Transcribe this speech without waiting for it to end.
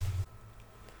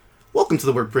Welcome to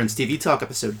the Word Prince TV Talk,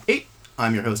 episode 8.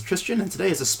 I'm your host, Christian, and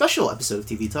today is a special episode of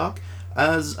TV Talk,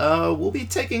 as we'll be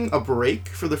taking a break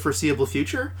for the foreseeable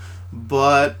future,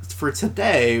 but for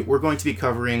today, we're going to be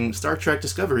covering Star Trek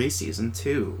Discovery Season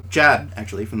 2. Jad,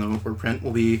 actually, from the Word Print,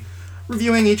 will be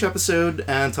reviewing each episode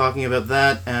and talking about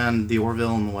that and the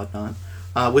Orville and whatnot.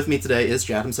 With me today is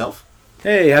Jad himself.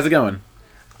 Hey, how's it going?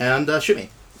 And Shimmy.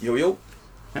 Yo, yo.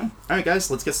 Yeah. Alright guys,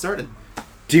 let's get started.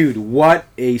 Dude, what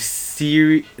a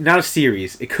series... Not a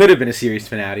series. It could have been a series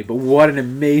finale, but what an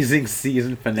amazing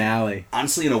season finale.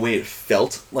 Honestly, in a way, it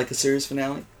felt like a series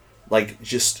finale. Like,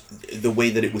 just the way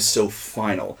that it was so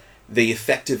final. They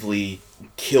effectively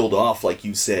killed off, like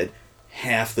you said,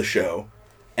 half the show.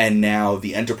 And now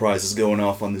the Enterprise is going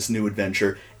off on this new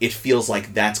adventure. It feels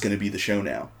like that's going to be the show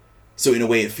now. So in a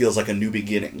way, it feels like a new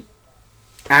beginning.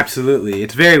 Absolutely.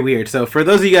 It's very weird. So for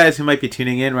those of you guys who might be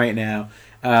tuning in right now,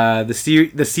 the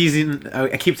season...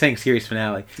 I keep saying series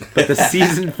finale, but the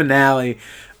season finale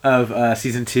of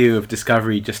Season 2 of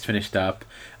Discovery just finished up.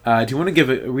 Do you want to give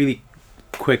a really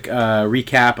quick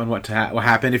recap on what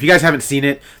happened? If you guys haven't seen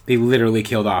it, they literally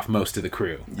killed off most of the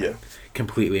crew. Yeah.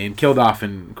 Completely. And killed off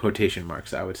in quotation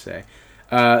marks, I would say.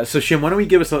 So, Shim, why don't we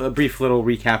give us a brief little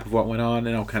recap of what went on,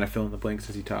 and I'll kind of fill in the blanks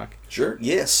as you talk. Sure.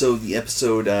 Yeah, so the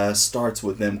episode starts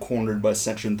with them cornered by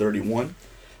Section 31,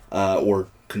 or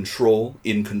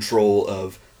in control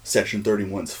of Section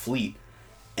 31's fleet,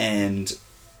 and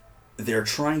they're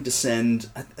trying to send,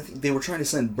 I think they were trying to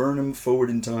send Burnham forward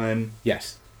in time.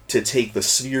 Yes. To take the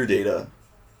sphere data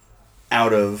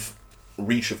out of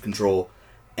reach of control,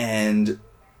 and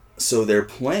so their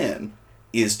plan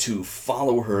is to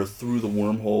follow her through the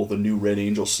wormhole the new Red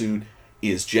Angel suit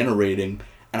is generating.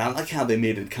 And I like how they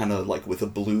made it kind of like with a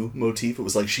blue motif. It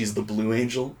was like she's the Blue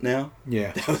Angel now.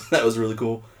 Yeah. That was really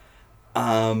cool.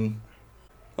 I'm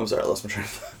sorry, I lost my train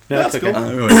of thought. No, that's okay.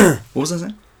 Cool. What was I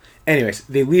saying? Anyways,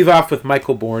 they leave off with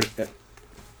Michael Burnham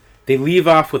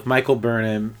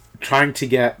trying to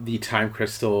get the time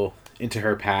crystal into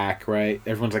her pack, right?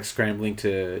 Everyone's like scrambling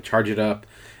to charge it up.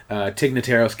 Tig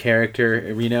Notaro's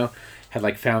character, Reno, had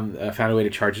like found a way to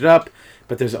charge it up,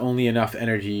 but there's only enough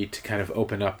energy to kind of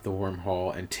open up the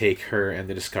wormhole and take her and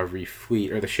the Discovery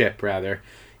fleet, or the ship rather,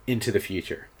 into the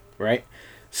future, right?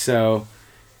 So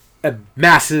a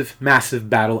massive, massive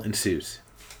battle ensues.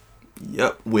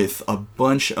 Yep, with a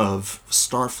bunch of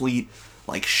Starfleet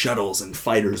like shuttles and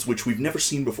fighters, which we've never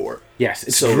seen before. Yes,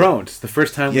 it's drones. It's the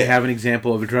first time we have an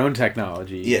example of drone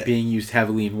technology being used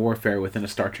heavily in warfare within a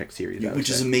Star Trek series.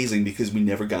 Which is amazing because we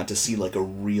never got to see like a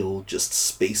real just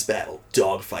space battle,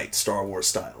 dogfight, Star Wars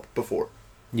style before.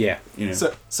 Yeah. You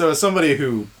know? So as somebody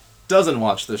who doesn't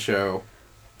watch the show,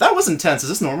 that was intense. Is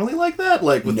this normally like that?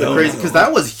 Like with the crazy, because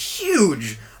that was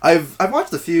huge. I've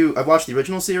watched the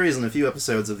original series and a few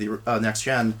episodes of the Next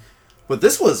Gen, but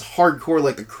this was hardcore,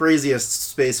 like the craziest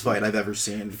space fight I've ever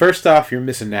seen. First off, you're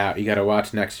missing out. You got to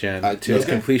watch Next Gen to its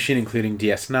completion, including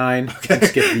DS9. Okay. And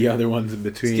skip the other ones in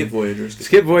between. Skip Voyager.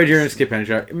 Skip Voyager and skip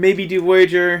Enterprise. Maybe do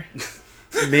Voyager.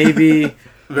 Maybe.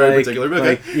 Very particular, but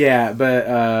okay. Yeah, but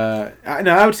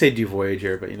no, I would say do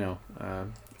Voyager, but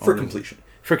for completion.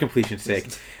 For completion's sake.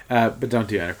 But don't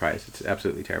do Enterprise. It's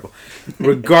absolutely terrible.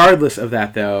 Regardless of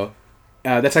that, though,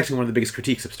 that's actually one of the biggest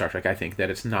critiques of Star Trek, I think, that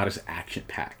it's not as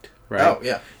action-packed, right? Oh,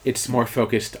 yeah. It's more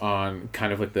focused on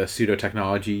kind of like the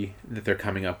pseudo-technology that they're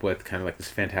coming up with, kind of like this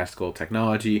fantastical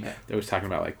technology. Yeah. They're always talking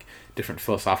about, like, different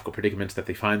philosophical predicaments that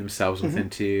they find themselves within,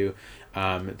 too.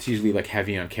 It's usually, like,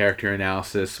 heavy on character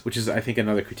analysis, which is, I think,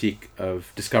 another critique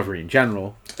of Discovery in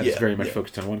general. It's very much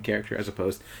focused on one character as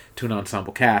opposed to an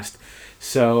ensemble cast.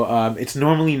 So it's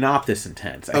normally not this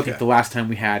intense. I think the last time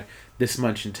we had this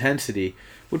much intensity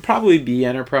would probably be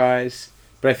Enterprise,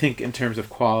 but I think in terms of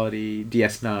quality,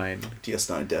 DS9.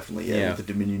 DS9 definitely, with the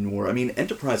Dominion War. I mean,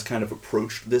 Enterprise kind of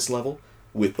approached this level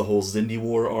with the whole Xindi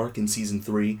War arc in Season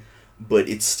 3, but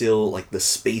it's still, like, the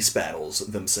space battles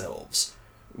themselves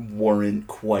weren't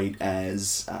quite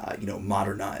as,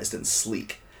 modernized and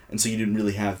sleek. And so you didn't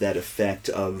really have that effect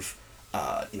of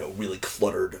really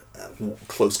cluttered,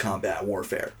 close combat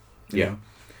warfare. You know?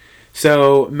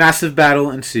 So, massive battle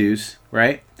ensues,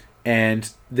 right? And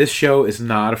this show is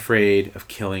not afraid of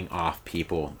killing off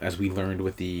people, as we learned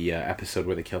with the episode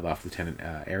where they killed off Lieutenant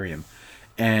Ariam.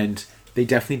 And they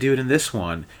definitely do it in this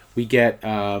one. We get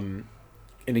an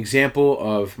example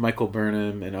of Michael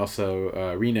Burnham and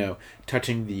also Reno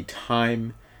touching the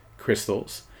time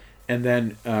crystals. And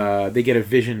then they get a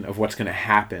vision of what's going to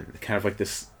happen, kind of like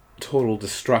this total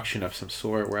destruction of some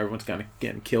sort where everyone's going to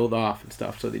get killed off and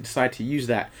stuff. So they decide to use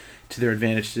that to their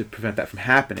advantage to prevent that from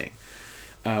happening.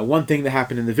 One thing that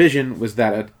happened in the vision was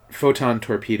that a photon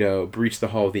torpedo breached the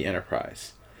hull of the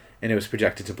Enterprise. and it was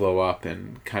projected to blow up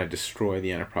and kind of destroy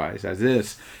the Enterprise as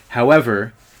is.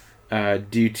 However,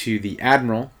 due to the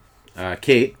Admiral,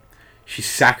 Kate, she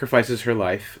sacrifices her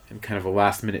life in kind of a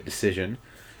last-minute decision,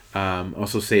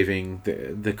 also saving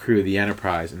the crew of the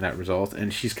Enterprise in that result,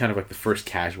 and she's kind of like the first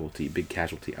big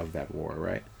casualty of that war,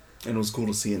 right? And it was cool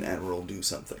to see an Admiral do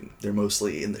something. They're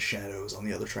mostly in the shadows on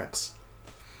the other treks.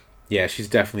 Yeah, she's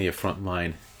definitely a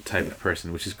frontline type of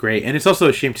person, which is great. And it's also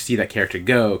a shame to see that character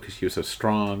go, because she was so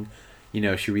strong.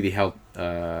 She really helped...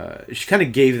 she kind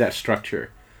of gave that structure,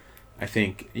 I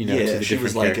think, to the different she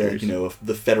was like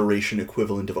the Federation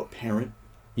equivalent of a parent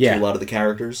to a lot of the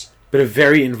characters. But a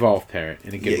very involved parent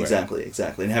in a good way.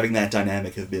 Exactly. And having that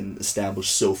dynamic have been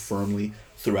established so firmly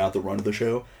throughout the run of the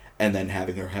show, and then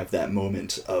having her have that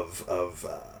moment of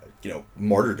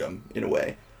martyrdom, in a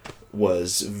way,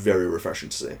 was very refreshing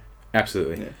to see.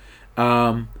 Absolutely.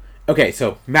 Yeah. Okay,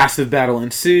 so massive battle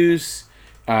ensues.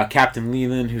 Captain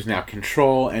Leland, who's now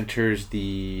Control, enters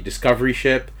the Discovery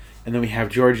ship. And then we have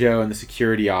Giorgio and the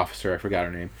security officer. I forgot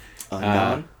her name.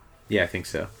 Non? Yeah, I think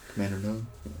so. Commander Non?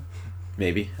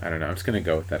 Maybe. I don't know. I'm just going to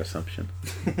go with that assumption.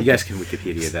 You guys can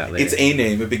Wikipedia that later. It's a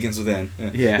name. It begins with N.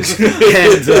 Yeah.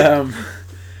 And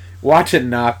watch it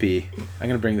not be. I'm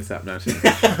going to bring this up now.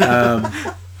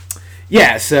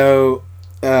 Yeah, so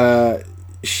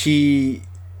she...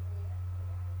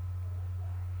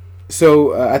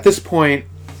 So at this point,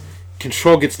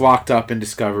 Control gets locked up in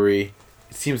Discovery.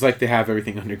 It seems like they have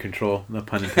everything under control, no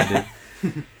pun intended.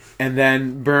 And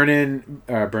then Burnham,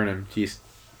 jeez.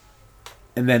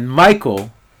 And then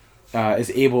Michael is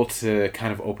able to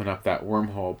kind of open up that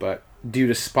wormhole, but due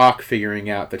to Spock figuring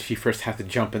out that she first had to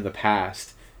jump in the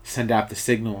past, send out the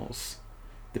signals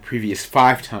the previous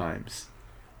 5 times,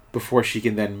 before she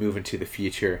can then move into the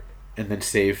future and then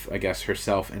save, I guess,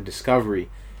 herself and Discovery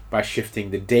by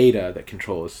shifting the data that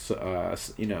Control is,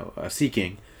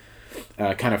 seeking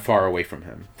kind of far away from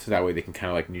him. So that way they can kind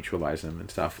of like neutralize him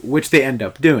and stuff, which they end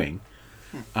up doing.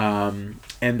 And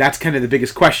that's kind of the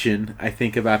biggest question, I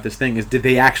think, about this thing is, did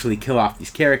they actually kill off these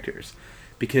characters?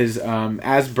 Because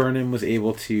as Burnham was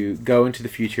able to go into the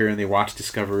future and they watched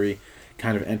Discovery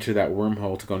kind of enter that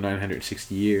wormhole to go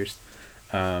 960 years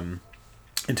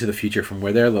into the future from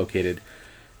where they're located,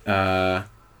 they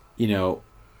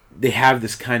have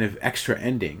this kind of extra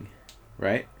ending,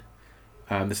 right?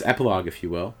 This epilogue, if you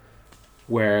will,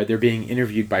 where they're being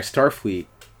interviewed by Starfleet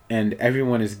and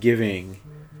everyone is giving,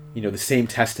 the same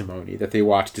testimony that they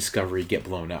watched Discovery get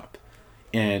blown up.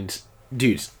 And,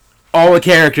 dudes, all the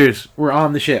characters were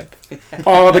on the ship.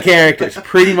 All the characters.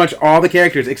 Pretty much all the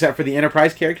characters, except for the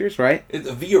Enterprise characters, right?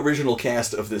 The original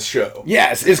cast of this show.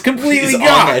 Yes, it's completely gone.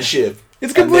 On that ship.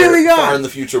 It's completely gone. Far in the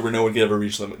future where no one can ever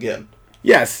reach them again.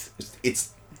 Yes.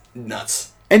 It's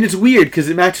nuts. And it's weird because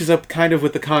it matches up kind of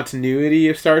with the continuity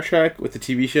of Star Trek with the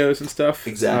TV shows and stuff.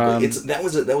 Exactly. That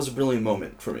was a brilliant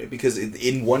moment for me because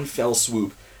in one fell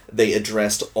swoop they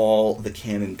addressed all the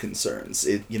canon concerns.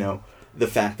 The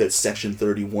fact that Section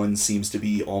 31 seems to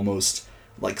be almost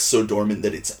like so dormant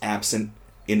that it's absent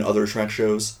in other Trek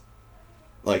shows.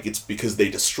 Like it's because they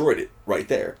destroyed it right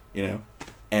there,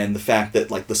 And the fact that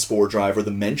like the spore drive or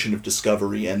the mention of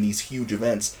Discovery and these huge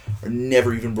events are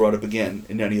never even brought up again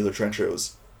in any other Trek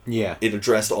shows. Yeah. It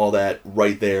addressed all that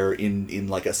right there in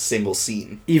like a single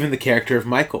scene. Even the character of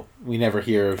Michael. We never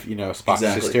hear of, Spock's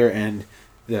sister, and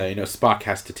Spock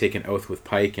has to take an oath with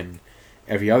Pike and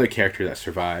every other character that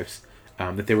survives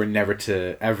that they were never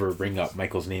to ever bring up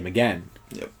Michael's name again.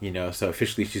 Yep. So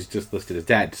officially she's just listed as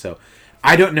dead. So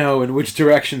I don't know in which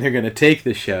direction they're going to take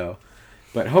the show,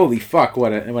 but holy fuck,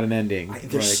 what an ending.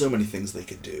 There's so many things they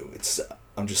could do.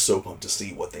 I'm just so pumped to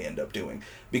see what they end up doing.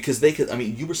 Because they could,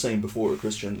 you were saying before,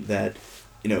 Christian, that,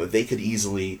 they could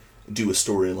easily do a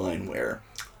storyline where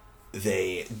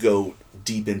they go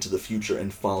deep into the future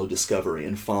and follow Discovery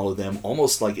and follow them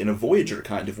almost like in a Voyager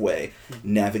kind of way,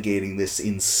 navigating this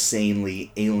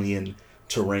insanely alien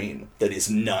terrain that is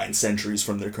 9 centuries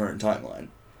from their current timeline.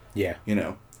 Yeah.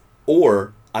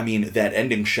 Or, that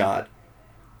ending shot,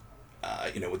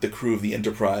 with the crew of the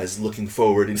Enterprise looking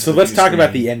forward into So let's talk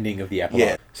about the ending of the epilogue.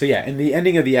 Yeah. So yeah, in the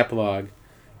ending of the epilogue,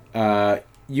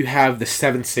 you have the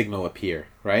 7th signal appear,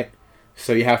 right?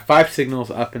 So you have 5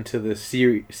 signals up into the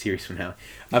series finale,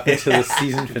 up into the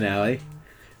season finale,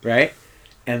 right?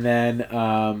 And then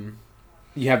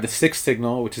you have the 6th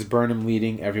signal, which is Burnham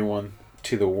leading everyone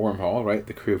to the wormhole, right?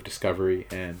 The crew of Discovery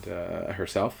and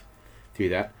herself through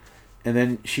that. And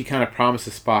then she kind of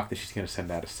promises Spock that she's going to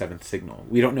send out a 7th signal.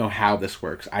 We don't know how this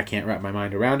works. I can't wrap my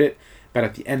mind around it. But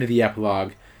at the end of the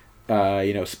epilogue,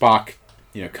 Spock,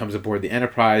 comes aboard the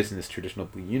Enterprise in this traditional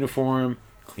blue uniform,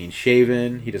 clean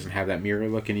shaven. He doesn't have that mirror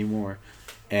look anymore.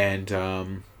 And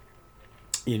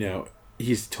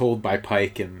he's told by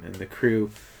Pike and the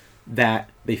crew that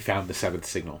they found the seventh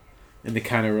signal. And they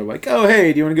kind of were like, oh,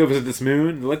 hey, do you want to go visit this moon?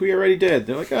 And they're like, we already did.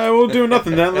 They're like, oh, we'll do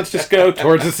nothing then. Let's just go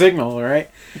towards the signal, all right?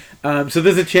 So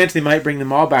there's a chance they might bring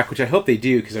them all back, which I hope they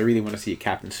do, because I really want to see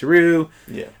Captain Saru.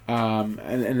 Yeah.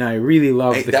 And I really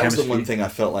love the that chemistry. That was the one thing I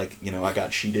felt like, I got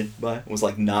cheated by, was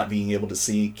like not being able to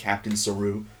see Captain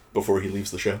Saru before he leaves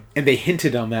the show. And they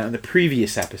hinted on that in the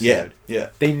previous episode. Yeah.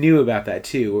 They knew about that,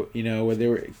 too,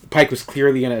 where Pike was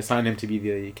clearly going to assign him to be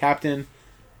the captain.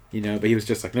 But he was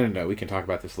just like, no, we can talk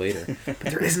about this later. But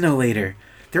there is no later.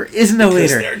 There is no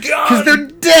later. Because they're gone! Because they're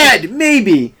dead!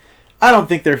 Maybe! I don't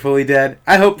think they're fully dead.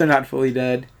 I hope they're not fully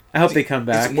dead. I hope they come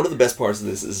back. One of the best parts of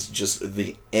this is just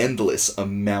the endless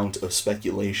amount of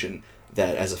speculation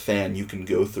that, as a fan, you can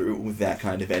go through with that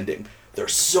kind of ending. There are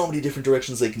so many different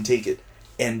directions they can take it,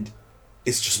 and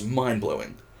it's just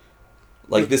mind-blowing.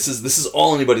 Like, this is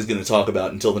all anybody's going to talk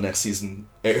about until the next season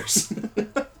airs.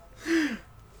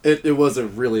 It was a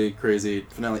really crazy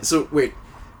finale. So, wait,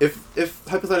 if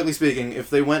hypothetically speaking, if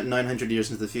they went 900 years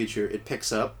into the future, it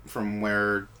picks up from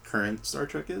where current Star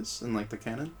Trek is in, the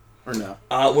canon? Or no?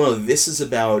 Well, this is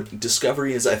about...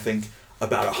 Discovery is, I think,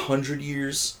 about 100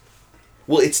 years...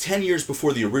 Well, it's 10 years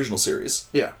before the original series.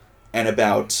 Yeah. And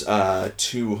about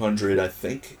 200, I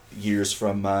think, years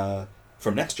from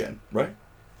Next Gen, right?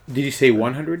 Did you say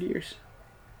 100 years?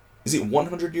 Is it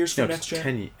 100 years from Next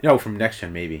Gen? From Next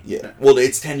Gen, maybe. Yeah. Well,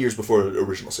 it's 10 years before the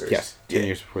original series. Yes, 10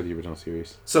 years before the original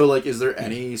series. So, is there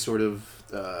any sort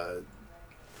of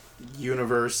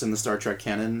universe in the Star Trek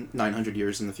canon 900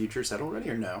 years in the future set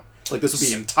already, or no? This would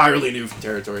be entirely new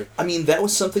territory. I mean, that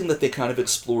was something that they kind of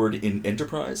explored in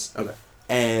Enterprise. Okay.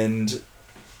 And,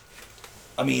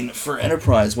 I mean, for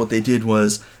Enterprise, what they did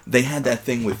was they had that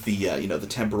thing with the, the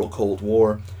temporal Cold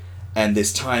War, and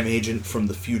this time agent from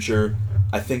the future...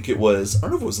 I think it was... I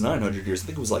don't know if it was 900 years. I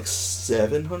think it was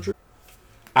 700.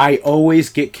 I always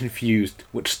get confused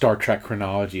with Star Trek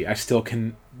chronology. I still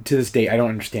can... To this day, I don't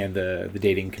understand the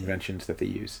dating conventions that they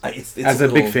use. It's As a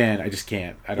big fan, I just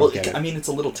can't. I don't get it. I mean, it's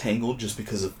a little tangled just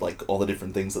because of all the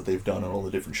different things that they've done on all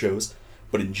the different shows.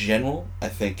 But in general, I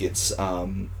think it's...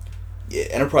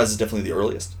 Enterprise is definitely the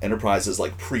earliest. Enterprise is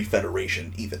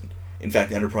pre-Federation, even. In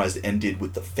fact, Enterprise ended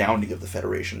with the founding of the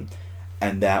Federation.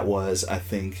 And that was, I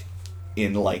think...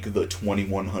 in the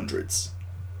 2100s,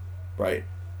 right?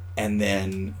 And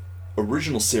then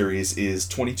original series is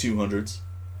 2200s.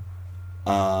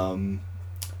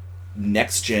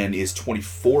 Next Gen is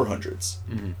 2400s.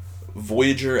 Mm-hmm.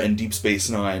 Voyager and Deep Space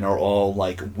Nine are all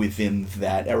within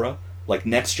that era.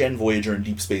 Next Gen, Voyager, and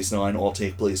Deep Space Nine all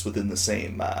take place within the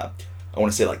same I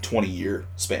want to say 20-year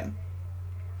span.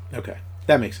 Okay,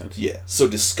 that makes sense. Yeah. So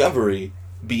Discovery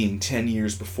being 10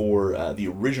 years before the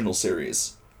original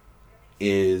series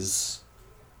is,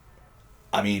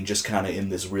 I mean, just kind of in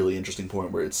this really interesting point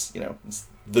where it's, it's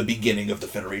the beginning of the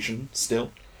Federation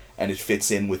still, and it fits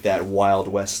in with that Wild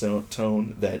West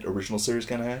tone that original series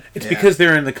kind of had. It's because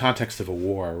they're in the context of a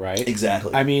war, right?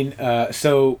 Exactly. I mean,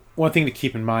 so one thing to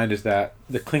keep in mind is that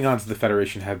the Klingons of the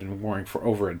Federation have been warring for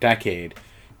over a decade,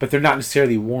 but they're not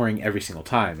necessarily warring every single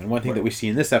time. And one thing that we see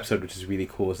in this episode, which is really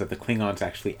cool, is that the Klingons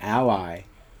actually ally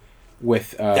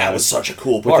with that was such a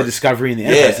cool part. With the Discovery and the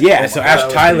Enterprise. Yeah, so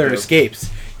Ash Tyler escapes.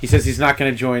 escapes. He says he's not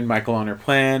going to join Michael on her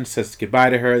plan, says goodbye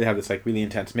to her. They have this really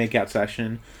intense makeout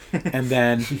session. And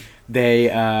then they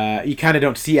you kind of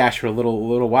don't see Ash for a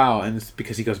little while, and it's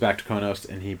because he goes back to Kronos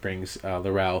and he brings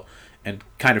L'Rell and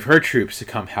kind of her troops to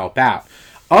come help out.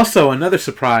 Also, another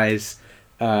surprise,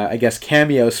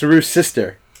 cameo, Saru's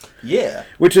sister. Yeah.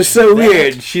 Which is so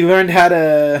weird. She learned how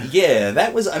to... Yeah,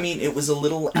 that was... I mean, it was a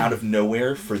little out of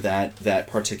nowhere for that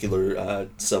particular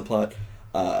subplot.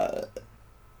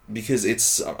 Because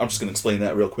it's... I'm just going to explain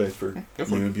that real quick for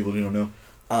people who don't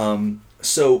know.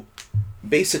 So,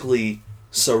 basically,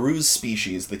 Saru's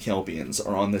species, the Kelpians,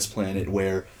 are on this planet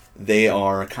where they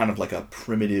are kind of like a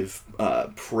primitive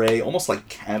prey, almost like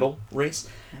cattle race.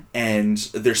 And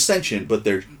they're sentient, but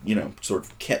they're, sort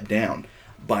of kept down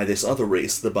by this other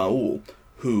race, the Ba'ul,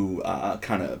 who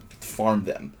kind of farm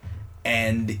them.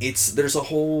 And there's a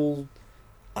whole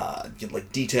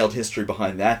detailed history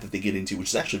behind that they get into, which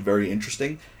is actually very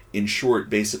interesting. In short,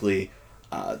 basically,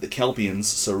 the Kelpians,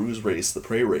 Saru's race, the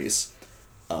prey race,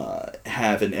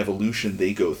 have an evolution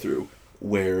they go through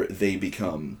where they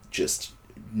become just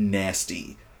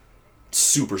nasty,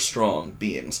 super strong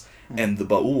beings. And the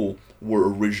Ba'ul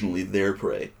were originally their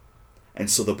prey. And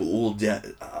so the Ba'ul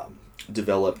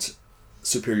developed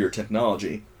superior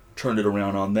technology, turned it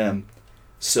around on them.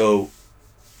 So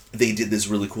they did this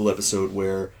really cool episode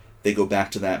where they go back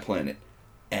to that planet,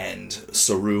 and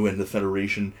Saru and the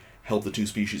Federation help the two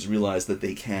species realize that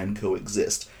they can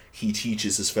coexist. He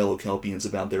teaches his fellow Kelpians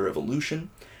about their evolution,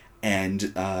 and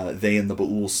they and the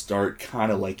Ba'ul start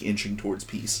kind of like inching towards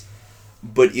peace.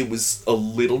 But it was a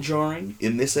little jarring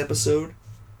in this episode,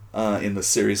 in the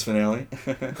series finale,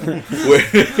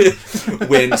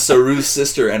 when Saru's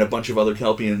sister and a bunch of other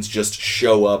Kelpians just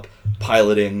show up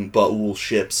piloting Ba'ul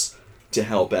ships to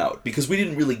help out. Because we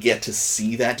didn't really get to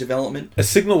see that development. A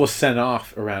signal was sent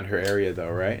off around her area,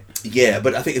 though, right? Yeah,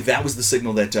 but I think that was the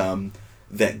signal that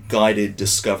that guided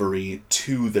Discovery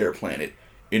to their planet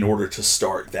in order to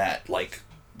start that,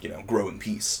 growing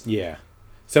peace. Yeah.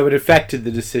 So it affected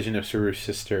the decision of Saru's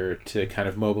sister to kind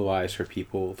of mobilize her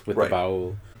people with the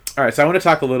Ba'ul. All right, so I want to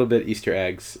talk a little bit Easter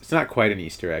eggs. It's not quite an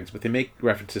Easter eggs, but they make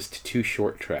references to 2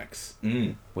 short treks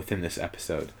within this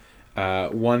episode.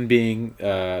 One being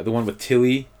the one with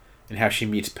Tilly and how she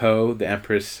meets Poe, the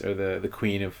empress or the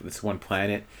queen of this one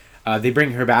planet. They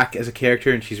bring her back as a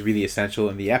character, and she's really essential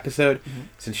in the episode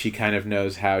since she kind of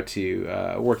knows how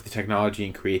to work the technology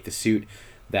and create the suit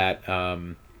that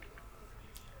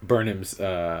Burnham's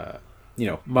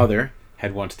mother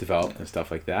had once developed and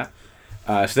stuff like that.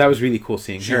 So that was really cool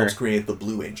seeing her. She helps create the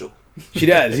Blue Angel. She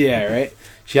does, yeah, right?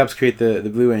 She helps create the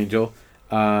Blue Angel.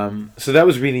 So that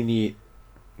was really neat,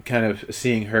 kind of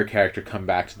seeing her character come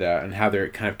back to that and how they're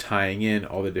kind of tying in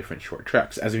all the different short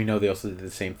treks. As we know, they also did the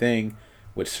same thing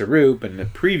with Saru, but in a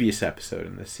previous episode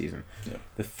in this season. Yeah.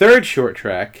 The third short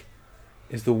trek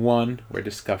is the one where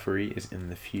Discovery is in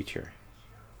the future.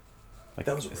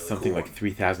 That was really something cool. Like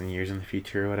 3,000 years in the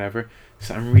future or whatever.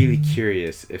 So I'm really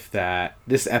curious if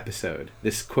this episode,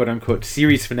 this quote-unquote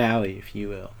series finale, if you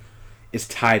will, is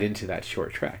tied into that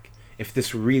short trek. If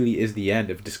this really is the end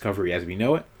of Discovery as we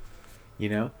know it,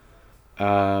 It'd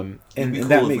be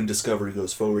cool if when Discovery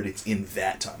goes forward, it's in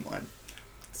that timeline.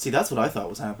 See, that's what I thought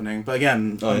was happening. But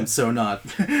again, I'm so not.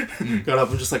 Got up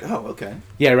and just like, oh, okay.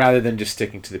 Yeah, rather than just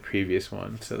sticking to the previous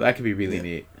one. So that could be really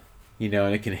neat. And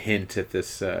it can hint at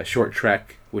this short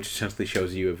trek, which essentially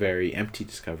shows you a very empty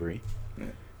Discovery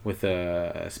with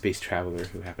a space traveler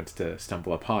who happens to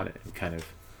stumble upon it and kind of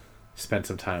spend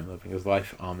some time living his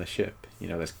life on the ship,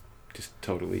 that's just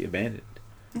totally abandoned.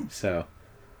 So...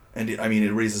 And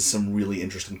it raises some really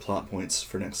interesting plot points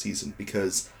for next season,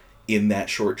 because in that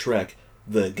short trek,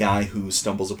 the guy who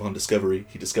stumbles upon Discovery,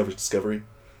 he discovers Discovery.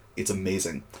 It's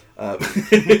amazing.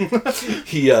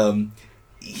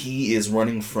 He is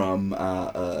running from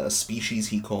a species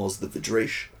he calls the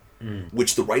Vidrash,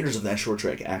 which the writers of that short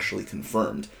trek actually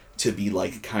confirmed to be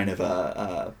like kind of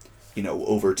a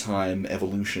over time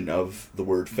evolution of the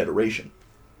word Federation.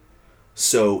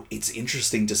 So it's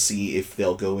interesting to see if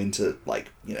they'll go into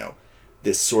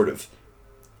this sort of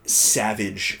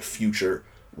savage future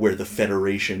where the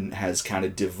Federation has kind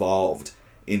of devolved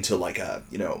into like a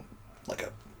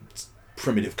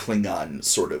primitive Klingon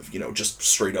sort of, just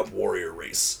straight up warrior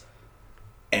race.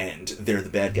 And they're the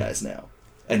bad guys now.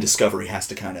 And Discovery has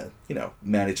to kind of,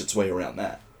 manage its way around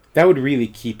that. That would really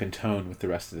keep in tone with the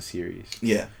rest of the series.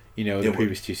 Yeah. The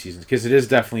previous 2 seasons. Because it is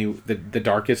definitely the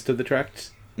darkest of the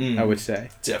treks. I would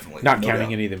say. Definitely. Not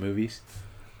counting any of the movies.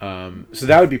 So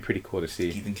that would be pretty cool to see.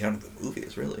 Even counting the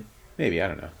movies, really? Maybe, I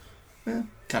don't know.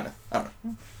 Kind of. I don't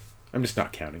know. I'm just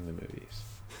not counting the movies.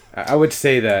 I would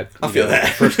say that... I feel that.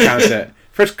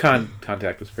 First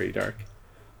Contact was pretty dark.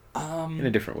 In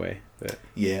a different way. But.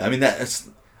 Yeah,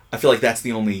 I feel like that's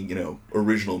the only,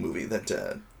 original movie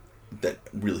that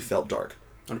really felt dark.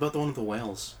 What about the one with the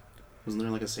whales? Wasn't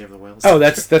there like a Save the Whales? Oh,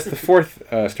 that's the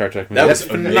 4th Star Trek movie. That's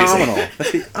phenomenal.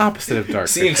 That's the opposite of dark.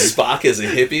 Seeing Spock as a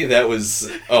hippie, that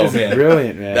was... Oh, man.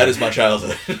 Brilliant, man. That is my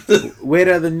childhood.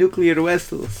 Where are the nuclear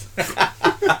vessels?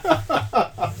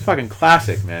 It's fucking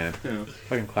classic, man. Yeah.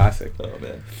 Fucking classic. Oh,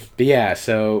 man. But yeah,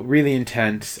 so really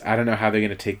intense. I don't know how they're going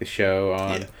to take the show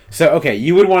on. Yeah. So, okay,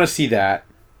 you would want to see that.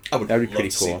 That would be pretty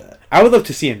cool. I would love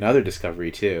to see another Discovery,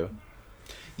 too.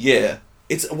 Yeah.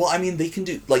 They can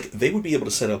do, they would be able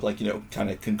to set up, kind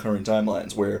of concurrent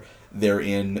timelines where they're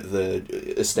in the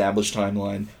established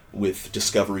timeline with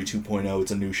Discovery 2.0,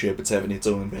 it's a new ship, it's having its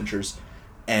own adventures,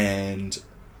 and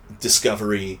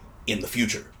Discovery in the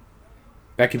future.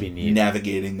 That could be neat.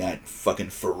 Navigating that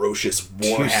fucking ferocious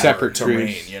warhammer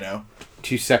terrain, crews.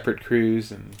 2 separate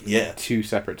crews and 2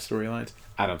 separate storylines.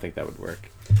 I don't think that would work.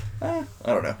 I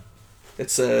don't know.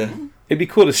 It's it'd be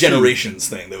cool to Generations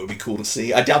thing that would be cool to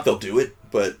see. I doubt they'll do it,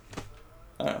 but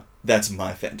I don't know. That's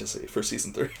my fantasy for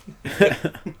season 3.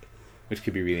 Which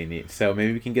could be really neat. So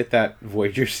maybe we can get that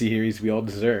Voyager series we all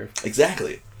deserve.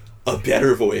 Exactly. A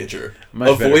better Voyager.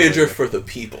 A Voyager for the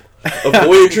people. A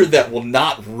Voyager that will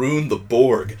not ruin the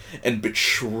Borg and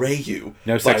betray you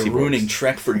by ruining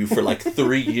Trek for you for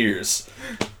 3 years.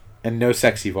 And no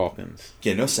sexy Vulcans.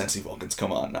 Yeah, no sexy Vulcans.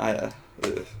 Come on. I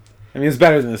mean, it's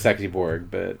better than the sexy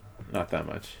Borg, but not that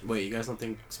much. Wait, you guys don't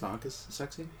think Spock is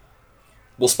sexy?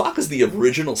 Well, Spock is the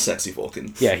original sexy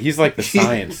Vulcan. Yeah, he's like the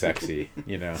science sexy,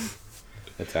 you know,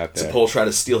 that's out there. T'Pol try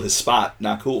to steal his spot.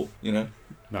 Not cool, you know?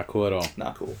 Not cool at all.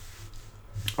 Not cool.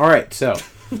 All right, so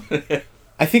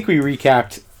I think we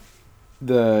recapped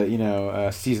the,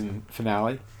 season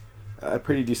finale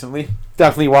pretty decently.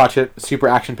 Definitely watch it. Super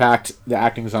action-packed. The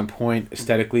acting is on point.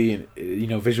 Aesthetically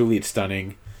and, visually it's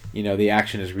stunning. The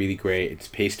action is really great. It's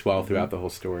paced well throughout the whole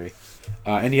story.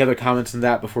 Any other comments on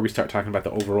that before we start talking about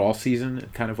the overall season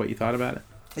and kind of what you thought about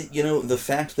it? The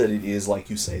fact that it is, like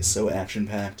you say, so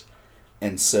action-packed,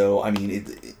 and so,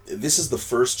 this is the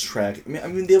first Trek.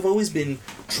 They've always been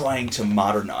trying to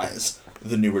modernize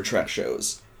the newer Trek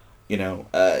shows.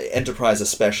 Enterprise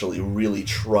especially really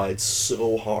tried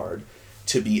so hard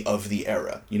to be of the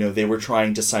era. They were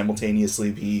trying to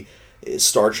simultaneously be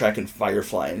Star Trek and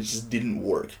Firefly, and it just didn't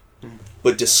work.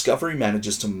 But Discovery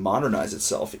manages to modernize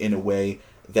itself in a way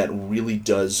that really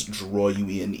does draw you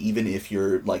in, even if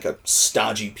you're like a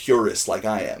stodgy purist like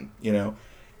I am.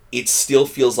 It still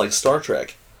feels like Star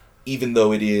Trek, even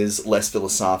though it is less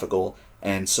philosophical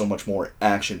and so much more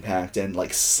action-packed and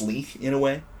like sleek in a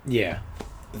way. Yeah.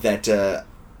 That,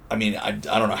 I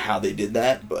don't know how they did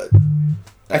that, but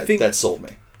I think that sold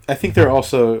me. I think they're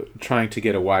also trying to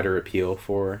get a wider appeal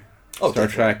for Star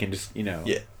definitely. Trek and just,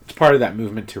 Yeah. it's part of that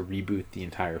movement to reboot the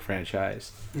entire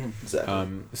franchise.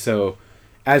 Exactly. So,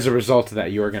 as a result of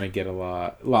that, you are going to get a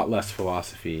lot less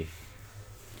philosophy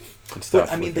and stuff.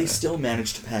 But, they still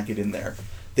managed to pack it in there.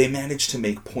 They managed to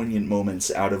make poignant moments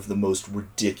out of the most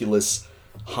ridiculous,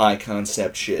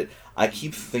 high-concept shit. I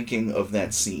keep thinking of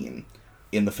that scene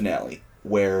in the finale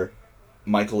where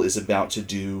Michael is about to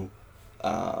do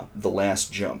the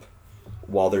last jump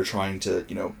while they're trying to,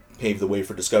 pave the way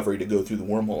for Discovery to go through the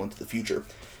wormhole into the future.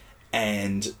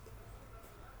 And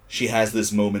she has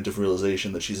this moment of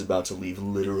realization that she's about to leave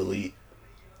literally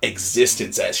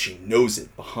existence as she knows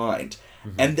it behind.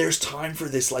 Mm-hmm. And there's time for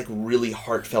this like really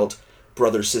heartfelt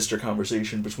brother-sister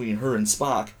conversation between her and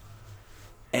Spock.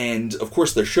 And of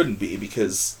course there shouldn't be,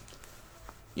 because,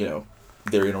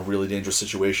 they're in a really dangerous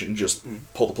situation. Just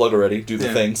pull the plug already, do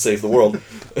the thing, save the world.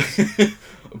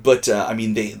 But,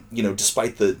 they,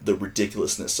 despite the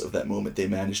ridiculousness of that moment, they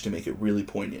managed to make it really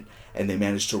poignant. And they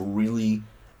managed to really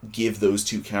give those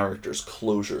two characters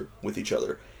closure with each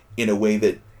other in a way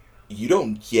that you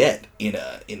don't get in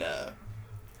a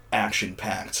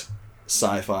action-packed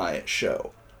sci-fi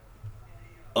show.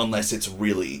 Unless it's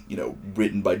really,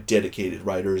 written by dedicated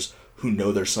writers who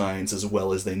know their science as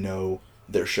well as they know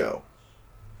their show.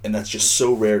 And that's just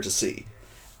so rare to see.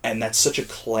 And that's such a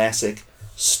classic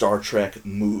Star Trek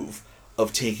move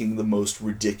of taking the most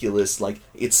ridiculous,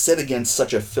 it's set against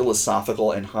such a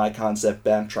philosophical and high-concept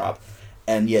backdrop,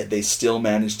 and yet they still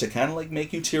manage to kind of,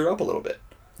 make you tear up a little bit.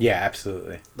 Yeah,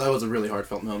 absolutely. That was a really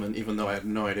heartfelt moment, even though I had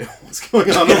no idea what was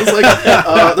going on. I was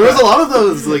like, there was a lot of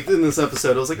those, in this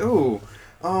episode. I was like, oh,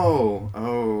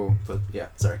 but yeah,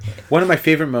 sorry. One of my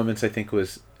favorite moments, I think,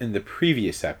 was in the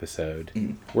previous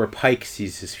episode, where Pike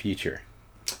sees his future.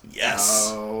 Yes.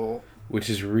 Oh. Which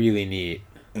is really neat.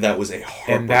 That was a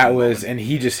moment. And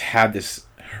he just had this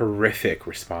horrific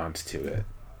response to it.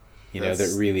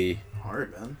 That really...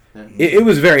 hard, man. Yeah. It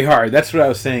was very hard. That's what I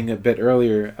was saying a bit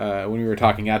earlier when we were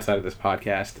talking outside of this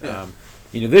podcast.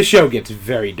 Yeah. This show gets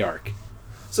very dark.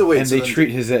 So wait, and they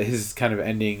treat his kind of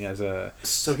ending as a...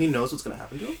 So he knows what's going to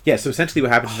happen to him? Yeah, so essentially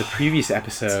what happens in the previous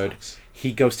episode,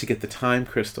 he goes to get the time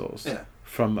crystals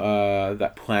from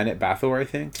that planet Bathor, I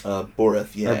think?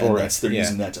 Boreth, yeah. Boreth, they're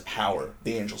using that to power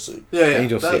the angel suit. Yeah.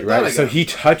 Angel suit, right? So he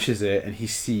touches it, and he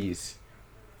sees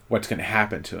what's going to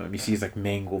happen to him. He sees,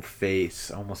 mangled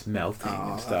face, almost melting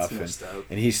and stuff.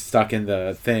 And he's stuck in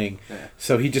the thing. Yeah.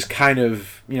 So he just kind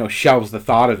of, shelves the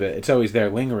thought of it. It's always there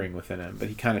lingering within him, but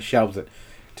he kind of shelves it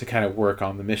to kind of work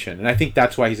on the mission. And I think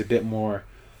that's why he's a bit more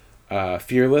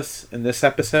fearless in this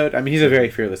episode. He's a very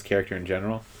fearless character in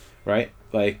general, right?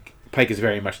 Pike is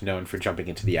very much known for jumping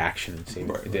into the action and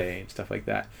saving the day and stuff like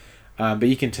that. But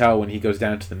you can tell when he goes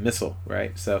down to the missile,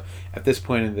 right? So at this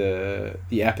point in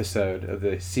the episode of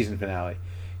the season finale,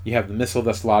 you have the missile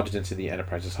that's lodged into the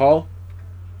Enterprise's hull.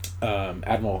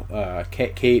 Admiral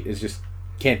Kate is just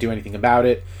can't do anything about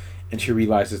it, and she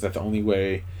realizes that the only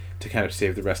way to kind of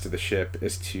save the rest of the ship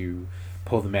is to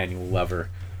pull the manual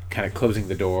lever, kind of closing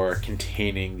the door,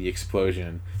 containing the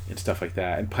explosion and stuff like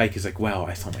that. And Pike is like, well,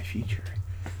 I saw my future.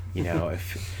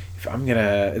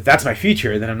 If that's my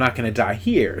future, then I'm not gonna die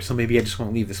here. So maybe I just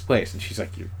won't leave this place. And she's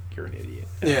like, "You're an idiot."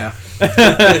 Yeah.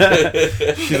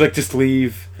 She's like, "Just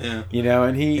leave." Yeah. You know,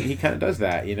 and he kind of does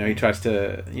that. You know, he tries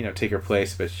to take her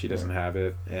place, but she doesn't have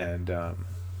it, and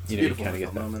you kind of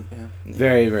get that moment. Yeah.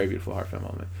 Very, very beautiful heartfelt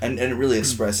moment. And it really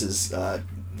expresses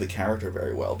the character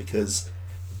very well because,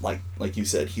 like you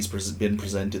said, he's been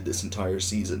presented this entire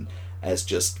season as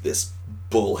just this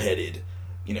bullheaded,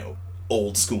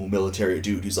 old school military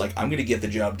dude who's like, I'm gonna get the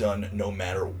job done no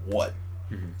matter what,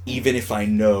 even if I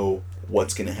know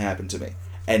what's gonna happen to me.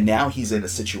 And now he's in a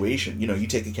situation, you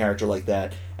take a character like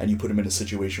that and you put him in a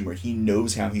situation where he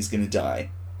knows how he's gonna die,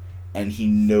 and he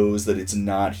knows that it's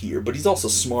not here, but he's also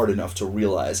smart enough to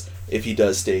realize if he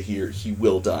does stay here, he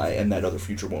will die, and that other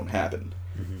future won't happen.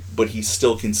 But he's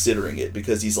still considering it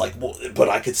because he's like, well, but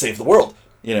I could save the world,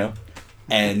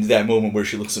 And that moment where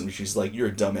she looks at me, she's like, "You're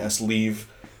a dumbass. Leave.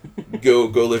 Go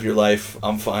live your life.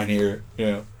 I'm fine here."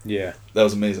 Yeah. That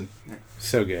was amazing.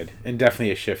 So good. And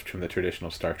definitely a shift from the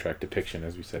traditional Star Trek depiction,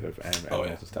 as we said, of animals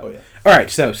and stuff. Oh, yeah. All right,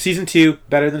 so Season 2,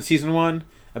 better than Season 1?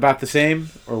 About the same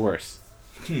or worse?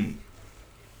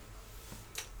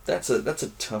 That's a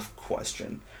tough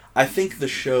question. I think the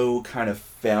show kind of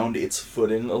found its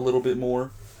footing a little bit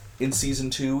more in Season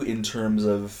 2 in terms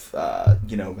of,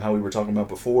 how we were talking about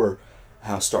before,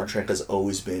 how Star Trek has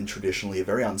always been traditionally a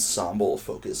very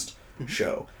ensemble-focused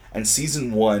show. And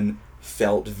Season 1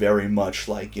 felt very much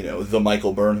like, the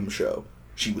Michael Burnham show.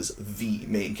 She was the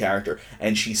main character.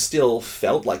 And she still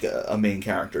felt like a main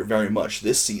character very much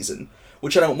this season,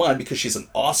 which I don't mind because she's an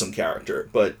awesome character.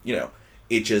 But,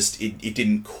 it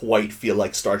didn't quite feel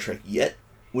like Star Trek yet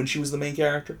when she was the main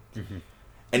character.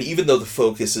 And even though the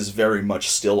focus is very much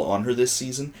still on her this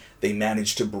season, they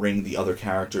managed to bring the other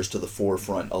characters to the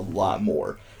forefront a lot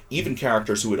more. Even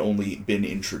characters who had only been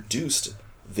introduced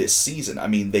this season. I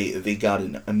mean, they got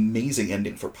an amazing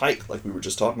ending for Pike, like we were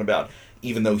just talking about,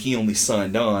 even though he only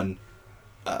signed on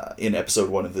in episode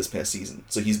 1 of this past season.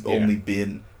 So he's only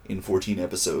been in 14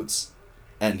 episodes,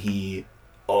 and he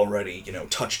already,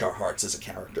 touched our hearts as a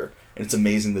character. And it's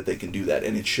amazing that they can do that,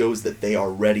 and it shows that they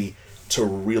are ready to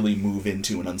really move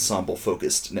into an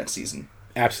ensemble-focused next season.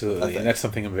 Absolutely, and that's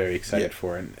something I'm very excited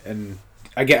for. And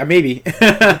I get maybe,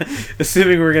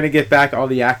 assuming we're going to get back all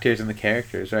the actors and the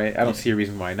characters, right? I don't see a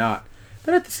reason why not.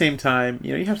 But at the same time,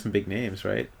 you have some big names,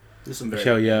 right? There's some very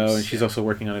Michelle big Yeoh, names, and she's also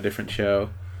working on a different show.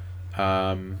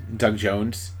 Doug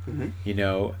Jones,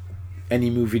 any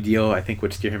movie deal I think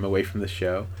would steer him away from the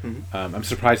show. I'm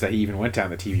surprised that he even went down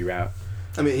the TV route.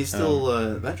 I mean, he's still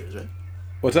Avengers, right?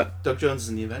 What's that? Doug Jones is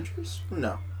in the Avengers?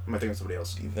 No. Am I thinking of somebody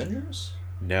else? The Avengers?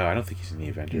 No, I don't think he's in the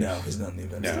Avengers. No, he's not in the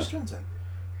Avengers. Who's Jones in?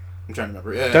 I'm trying to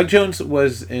remember. Yeah. Doug Jones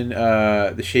was in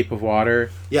The Shape of Water.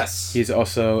 Yes. He's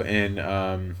also in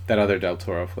that other Del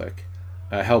Toro flick,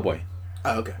 Hellboy.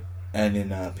 Oh, okay. And in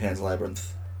Pan's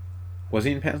Labyrinth. Was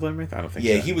he in Pan's Labyrinth? I don't think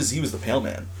so. Yeah, he was the Pale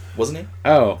Man, wasn't he?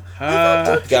 Oh.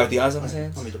 The guy with the eyes on his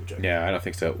hands? Let me double check. No, I don't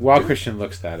think so. While Christian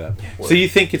looks that up. So you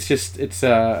think it's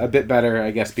a bit better,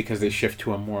 I guess, because they shift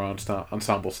to a more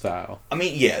ensemble style. I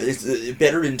mean, yeah, it's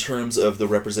better in terms of the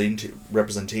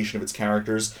representation of its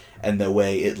characters and the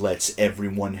way it lets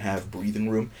everyone have breathing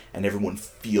room and everyone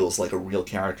feels like a real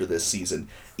character this season.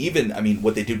 Even, I mean,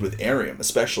 what they did with Ariam,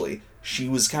 especially, she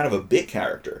was kind of a bit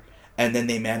character. And then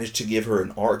they managed to give her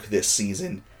an arc this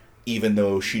season, even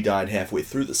though she died halfway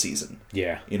through the season.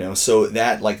 Yeah. So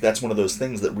that's one of those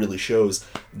things that really shows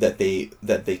that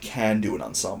they can do an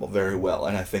ensemble very well,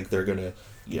 and I think they're gonna,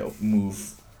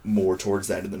 move more towards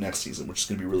that in the next season, which is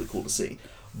gonna be really cool to see.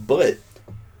 But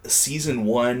season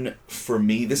 1, for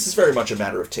me, this is very much a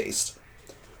matter of taste.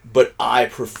 But I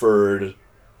preferred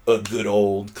a good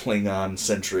old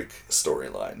Klingon-centric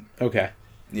storyline. Okay.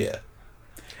 Yeah.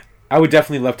 I would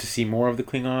definitely love to see more of the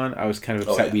Klingon. I was kind of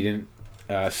upset we didn't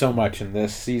so much in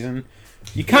this season.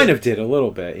 You kind of did a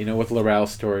little bit, with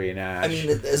L'Rell's story and Ash. I mean,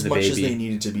 as much as they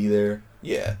needed to be there,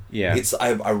 yeah. Yeah.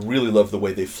 I really love the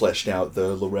way they fleshed out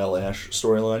the L'Rell-Ash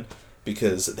storyline,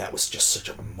 because that was just such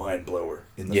a mind-blower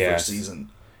in the first season.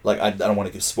 Like, I don't want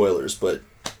to give spoilers, but...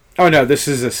 Oh, no, this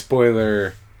is a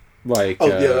spoiler,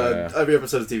 every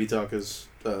episode of TV Talk is...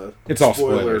 it's all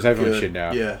spoilers. Everyone should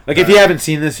know. Yeah. Like, if you haven't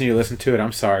seen this and you listen to it,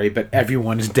 I'm sorry, but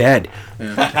everyone is dead.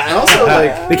 Yeah. And also,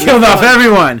 they killed off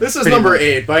everyone. This is number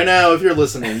 8. By now, if you're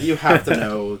listening, you have to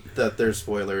know that there's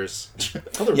spoilers.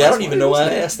 I don't even know why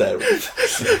I asked that.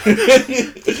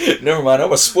 Never mind. I'm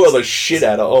going to spoil the shit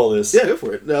out of all this. Yeah, go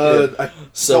for it.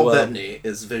 Paul Bettany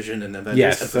is Vision in Avengers.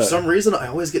 Yes. And for some reason, I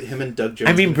always get him and Doug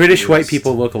Jones. I mean, British white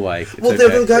people look alike. They're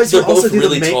the guys who also do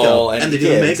really the makeup. tall And they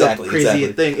do the makeup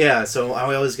crazy thing. Yeah, so I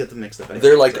I always get them mixed up. Anyway.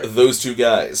 They're like Sorry. those two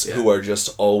guys who are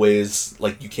just always,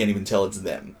 like, you can't even tell it's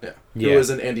them. Yeah. Who is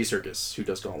an Andy Serkis, who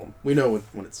does Gollum. We know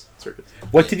when it's Serkis.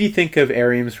 What did you think of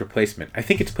Ariam's replacement? I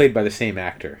think it's played by the same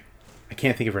actor. I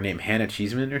can't think of her name. Hannah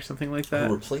Cheeseman or something like that?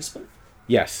 A replacement?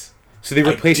 Yes. So they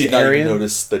replaced I did not Ariam. even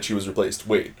notice that she was replaced.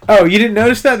 Wait. Oh, you didn't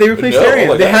notice that? They replaced No, Ariam. oh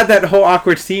my They God. had that whole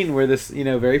awkward scene where this,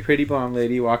 very pretty blonde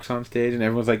lady walks on stage and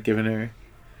everyone's like giving her,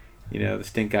 the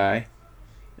stink eye.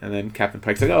 And then Captain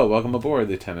Pike's like, "Oh, welcome aboard,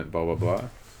 Lieutenant blah, blah, blah."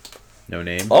 No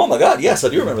name. Oh my God, yes, I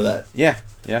do remember that. Yeah.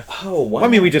 Oh, wow. Well, I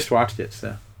mean, we just watched it,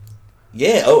 so.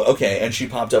 Yeah, oh, okay. And she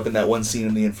popped up in that one scene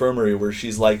in the infirmary where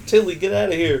she's like, "Tilly, get out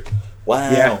of here." Wow.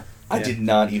 Yeah. I did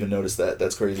not even notice that.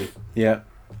 That's crazy. Yeah.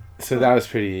 So that was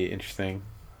pretty interesting.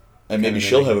 And maybe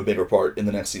she'll have a bigger part in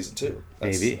the next season, too.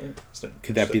 Maybe. Yeah,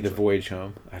 Could that be the voyage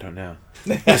home? I don't know.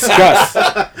 Discuss.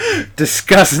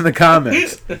 Discuss in the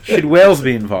comments. Should whales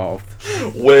be involved?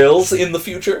 Whales in the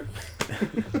future?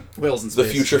 Whales in space.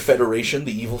 The future Federation,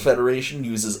 the evil Federation,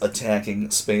 uses attacking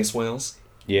space whales.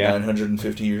 Yeah.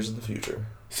 950 years in the future.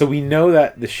 So we know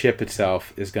that the ship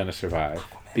itself is going to survive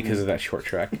because of that short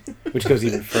trek, which goes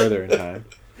even further in time.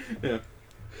 Yeah.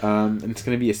 And it's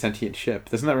going to be a sentient ship.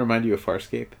 Doesn't that remind you of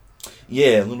Farscape?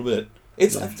 Yeah, a little bit.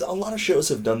 A lot of shows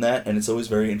have done that, and it's always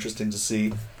very interesting to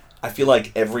see. I feel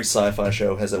like every sci-fi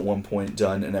show has at one point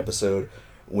done an episode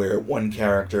where one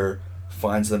character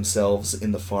finds themselves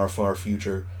in the far, far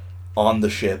future on the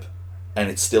ship, and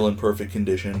it's still in perfect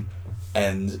condition,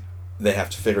 and they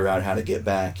have to figure out how to get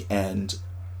back and,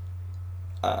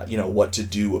 what to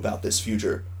do about this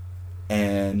future.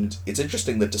 And it's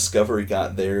interesting that Discovery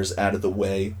got theirs out of the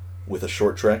way with a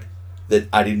short trek that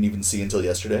I didn't even see until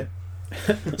yesterday.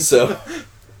 So...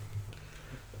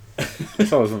 I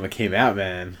saw this when it came out,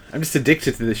 man. I'm just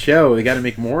addicted to the show. They got to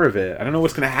make more of it. I don't know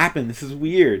what's going to happen. This is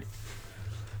weird.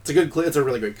 It's a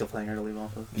really great cliffhanger to leave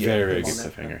off of. Yeah, very good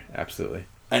cliffhanger. Absolutely.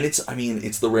 And it's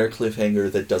the rare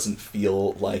cliffhanger that doesn't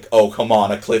feel like, oh, come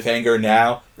on, a cliffhanger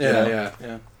now?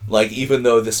 Yeah. Like, even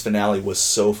though this finale was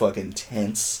so fucking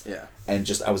tense, Yeah. and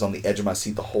just, I was on the edge of my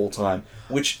seat the whole time,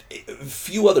 which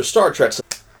few other Star Treks...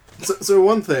 So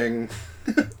one thing...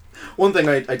 One thing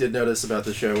I did notice about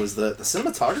the show was that the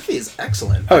cinematography is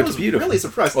excellent. Oh, I it's was beautiful. Really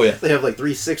surprised. Oh, yeah. They have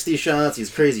 360 shots,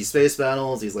 these crazy space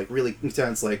battles, these really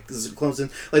intense close in.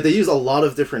 They use a lot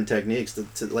of different techniques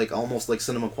to almost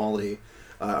cinema quality.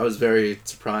 I was very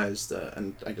surprised,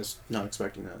 and I guess not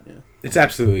expecting that. Yeah. It's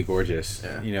absolutely gorgeous.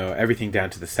 Yeah. Everything down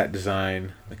to the set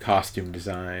design, the costume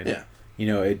design. Yeah.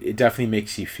 It definitely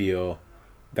makes you feel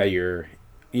that you're,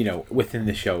 within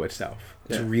the show itself.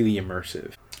 It's really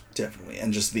immersive. Definitely,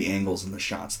 and just the angles and the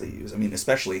shots they use. I mean,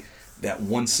 especially that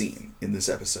one scene in this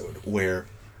episode where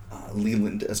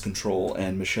Leland as Control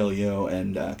and Michelle Yeoh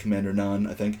and Commander Nunn,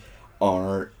 I think,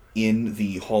 are in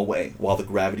the hallway while the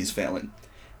gravity's failing.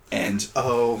 And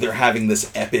they're having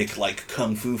this epic,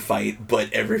 kung fu fight,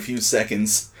 but every few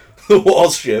seconds, the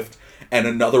walls shift, and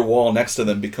another wall next to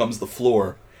them becomes the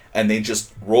floor, and they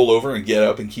just roll over and get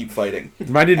up and keep fighting.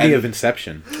 Reminded me of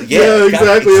Inception. Yeah,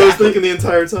 exactly. I was thinking the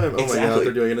entire time. Oh my god,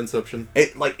 they're doing an Inception.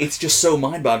 It's just so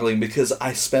mind-boggling because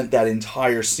I spent that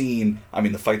entire scene... I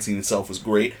mean, the fight scene itself was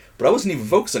great, but I wasn't even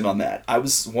focusing on that. I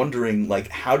was wondering,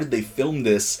 how did they film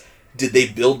this? Did they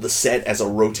build the set as a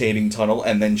rotating tunnel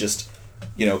and then just,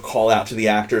 call out to the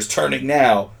actors, turning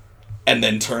now, and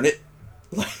then turn it?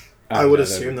 I would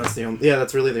assume that's the only... Yeah,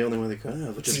 that's really the only one they could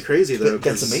have, which is crazy, though.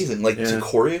 That's amazing. To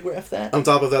choreograph that? On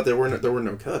top of that, there were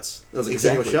no cuts. It was a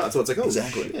single shot, so it's oh,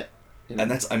 exactly. Shit. And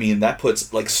that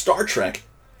puts... Star Trek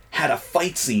had a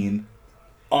fight scene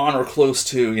on or close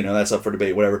to, that's up for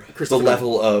debate, whatever, the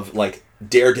level of,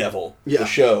 Daredevil, the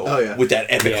show, with that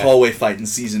epic hallway fight in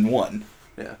Season 1.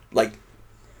 Yeah.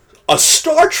 A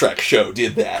Star Trek show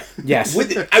did that. Yes.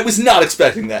 I was not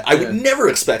expecting that. I would never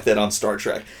expect that on Star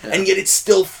Trek. Yeah. And yet it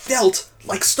still felt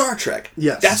like Star Trek.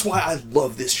 Yes. That's why I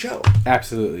love this show.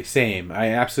 Absolutely. Same.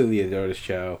 I absolutely adore this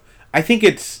show. I think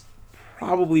it's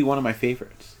probably one of my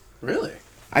favorites. Really?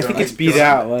 I think it's beat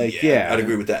out, I'd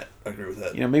agree with that.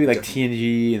 Maybe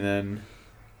TNG and then...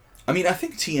 I mean, I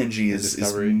think TNG is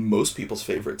most people's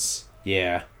favorites.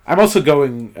 Yeah. I'm also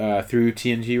going through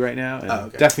TNG right now,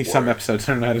 and definitely some episodes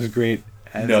are not as great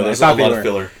as there's a lot of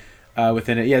filler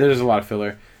within it. Yeah, there's a lot of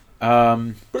filler.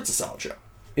 But it's a solid show.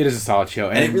 It is a solid show.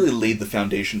 And it really laid the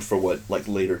foundation for what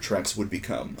later Treks would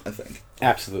become, I think.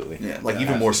 Absolutely. Yeah,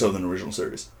 even more so than original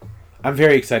series. I'm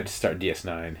very excited to start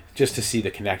DS9, just to see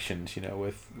the connections,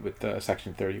 with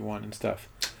Section 31 and stuff.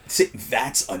 See,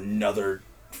 that's another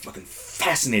fucking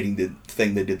fascinating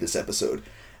thing they did this episode.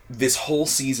 This whole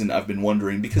season I've been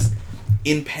wondering, because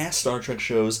in past Star Trek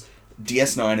shows,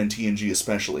 DS9 and TNG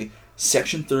especially,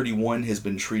 Section 31 has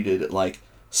been treated like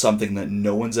something that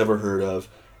no one's ever heard of,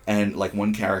 and like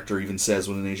one character even says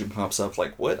when an agent pops up,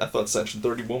 like, what? I thought Section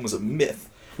 31 was a myth.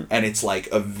 And it's like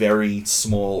a very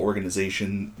small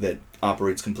organization that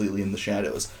operates completely in the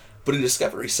shadows. But in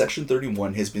Discovery, Section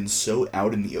 31 has been so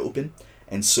out in the open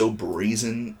and so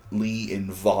brazenly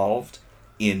involved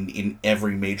in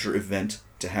every major event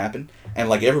to happen, and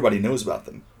like everybody knows about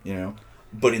them, you know.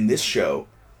 But in this show,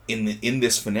 in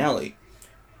this finale,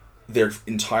 their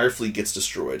entire fleet gets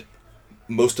destroyed.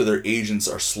 Most of their agents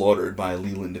are slaughtered by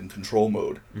Leland in control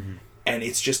mode. Mm-hmm. And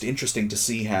it's just interesting to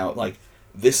see how, like,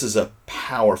 this is a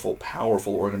powerful,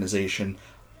 powerful organization,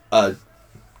 kind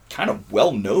of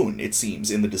well-known, it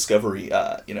seems, in the Discovery,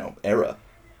 era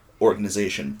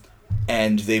organization.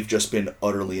 And they've just been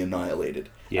utterly annihilated.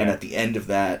 Yeah. And at the end of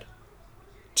that,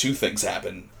 two things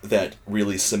happen that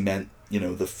really cement,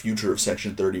 the future of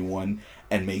Section 31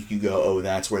 and make you go, oh,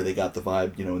 that's where they got the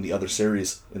vibe, in the other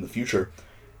series in the future,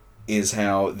 is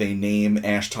how they name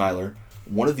Ash Tyler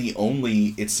one of the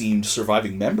only, it seemed,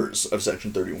 surviving members of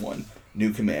Section 31,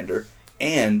 new commander,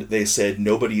 and they said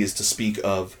nobody is to speak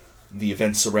of the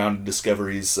events surrounding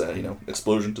Discovery's,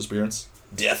 explosion, disappearance,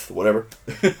 death, whatever,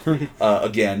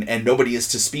 again, and nobody is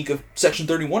to speak of Section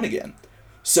 31 again.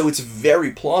 So it's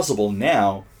very plausible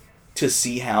now to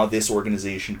see how this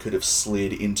organization could have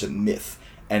slid into myth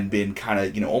and been kind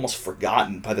of, almost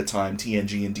forgotten by the time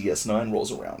TNG and DS9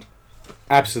 rolls around.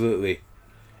 Absolutely.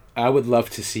 I would love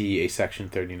to see a Section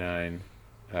 39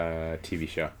 TV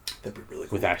show. That'd be really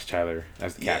cool. With Ash Tyler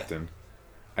as the captain.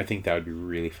 I think that would be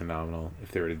really phenomenal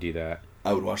if they were to do that.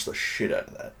 I would watch the shit out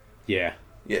of that. Yeah.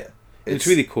 Yeah. It's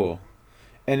really cool.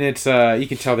 And it's, you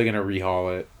can tell they're going to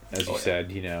rehaul it, as you said,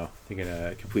 they're going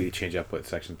to completely change up what,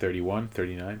 Section 31,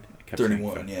 39?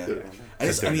 31, yeah. And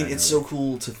it's so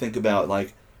cool to think about,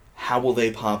 like, how will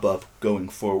they pop up going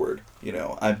forward?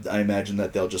 I imagine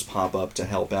that they'll just pop up to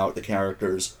help out the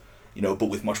characters, but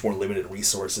with much more limited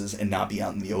resources and not be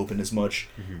out in the open as much.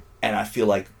 Mm-hmm. And I feel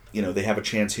like, they have a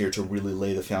chance here to really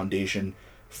lay the foundation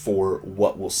for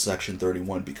what will Section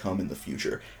 31 become in the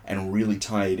future and really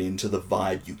tie it into the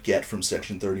vibe you get from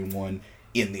Section 31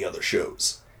 in the other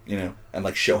shows, and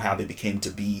like show how they became to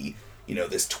be,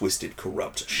 this twisted,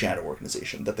 corrupt shadow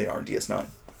organization that they are in DS9.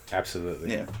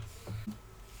 Absolutely. Yeah.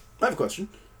 I have a question.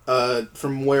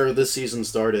 From where this season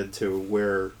started to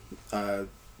where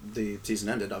the season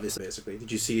ended, obviously, basically,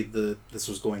 did you see this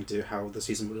was going to how the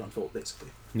season would unfold,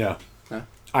 basically? No. Huh?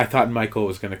 I thought Michael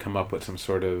was going to come up with some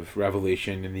sort of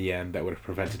revelation in the end that would have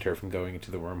prevented her from going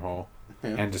into the wormhole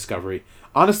and Discovery.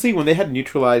 Honestly, when they had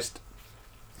neutralized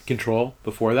control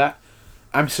before that,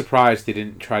 I'm surprised they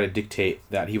didn't try to dictate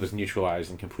that he was neutralized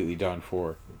and completely done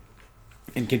for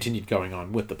and continued going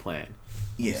on with the plan.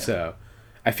 Yeah. So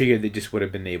I figured they just would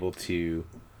have been able to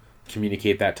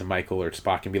communicate that to Michael or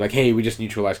Spock and be like, hey, we just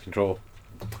neutralized control.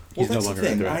 He's that's no longer the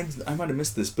thing. a threat. I might have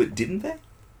missed this, but didn't they?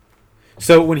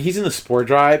 So when he's in the spore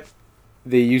drive,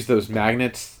 they use those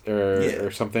magnets or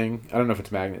something. I don't know if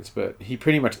it's magnets, but he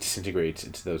pretty much disintegrates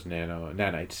into those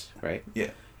nanites, right?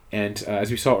 Yeah. And as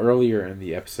we saw earlier in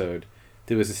the episode,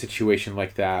 there was a situation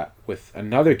like that with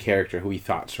another character who we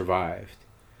thought survived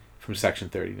from Section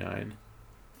 39.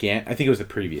 Gant. I think it was the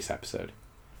previous episode.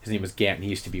 His name was Gant, and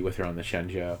he used to be with her on the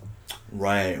Shenzhou.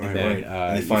 Right. And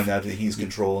they find out that he's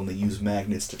control, and they use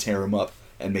magnets to tear him up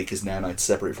and make his nanites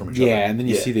separate from each other. Yeah, and then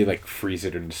you see they like freeze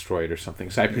it or destroy it or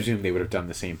something. So I presume they would have done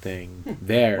the same thing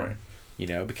there,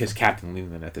 because Captain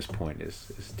Leland at this point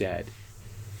is dead.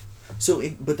 So,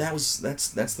 but that's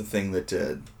the thing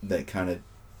that kind of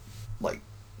like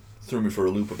threw me for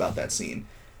a loop about that scene.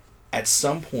 At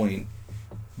some point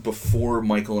before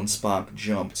Michael and Spock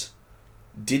jumped,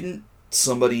 didn't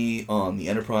somebody on the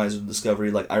Enterprise or Discovery,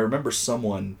 like, I remember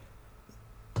someone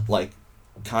like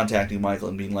contacting Michael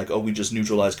and being like, oh, we just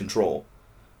neutralized control.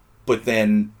 But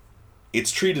then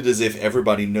it's treated as if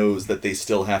everybody knows that they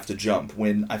still have to jump,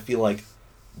 when I feel like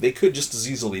they could just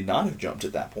as easily not have jumped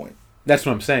at that point. That's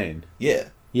what I'm saying. Yeah.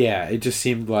 Yeah, it just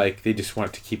seemed like they just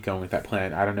wanted to keep going with that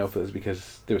plan. I don't know if it was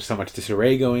because there was so much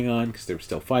disarray going on, because they were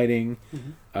still fighting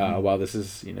while this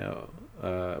is,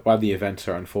 while the events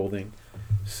are unfolding.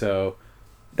 So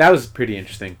that was a pretty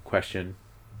interesting question.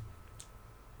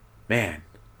 Man,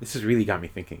 this has really got me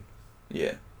thinking.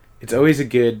 Yeah. It's always a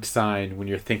good sign when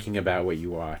you're thinking about what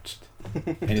you watched.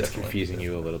 And it's confusing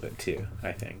you a little bit too,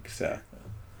 I think. So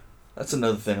that's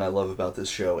another thing I love about this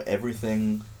show.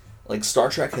 Everything, like, Star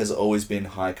Trek has always been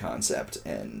high concept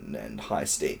and high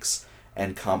stakes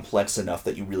and complex enough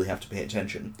that you really have to pay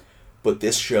attention. But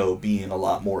this show being a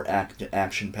lot more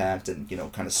action-packed and,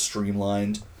 kind of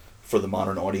streamlined for the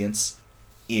modern audience,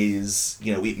 is,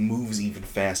 it moves even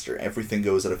faster. Everything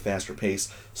goes at a faster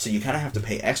pace, so you kind of have to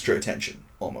pay extra attention,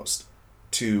 almost,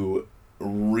 to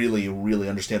really, really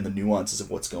understand the nuances of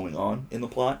what's going on in the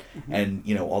plot, and,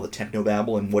 all the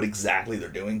technobabble and what exactly they're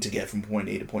doing to get from point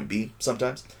A to point B,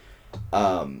 sometimes.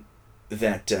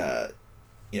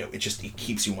 It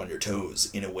keeps you on your toes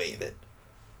in a way that,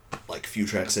 like, few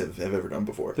tracks have ever done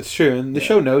before. That's true, and the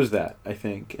show knows that, I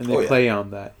think, and they play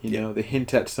on that. They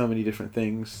hint at so many different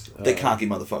things. They cocky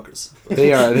motherfuckers.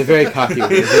 They are. They're very cocky.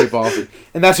 They're very ballsy,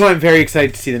 and that's why I'm very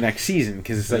excited to see the next season,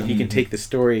 because it's like you can take the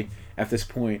story at this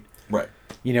point, right?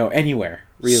 Anywhere,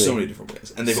 really. So many different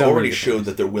ways, and they've already showed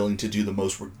that they're willing to do the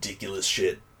most ridiculous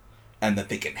shit, and that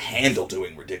they can handle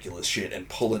doing ridiculous shit and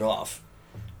pull it off.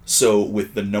 So,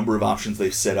 with the number of options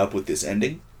they've set up with this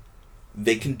ending,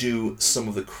 they can do some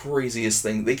of the craziest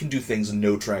things. They can do things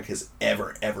no track has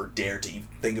ever dared to even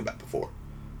think about before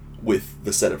with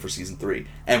the setup for Season 3.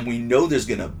 And we know there's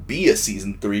going to be a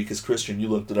Season 3, because, Christian, you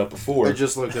looked it up before. I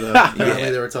just looked it up.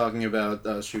 Apparently they were talking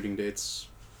about shooting dates.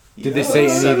 Did they say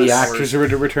any of the actors are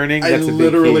returning? I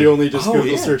literally only just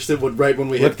Google searched it right when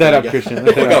we hit. Look that up, Christian.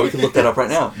 We can look that up right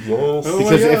now. Yes.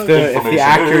 Because if the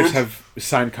actors have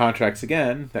signed contracts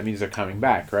again, that means they're coming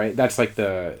back, right? That's like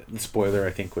the spoiler,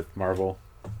 I think, with Marvel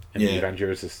and the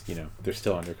Avengers is, they're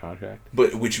still under contract.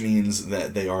 But which means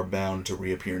that they are bound to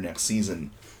reappear next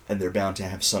season, and they're bound to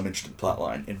have some interesting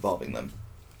plotline involving them.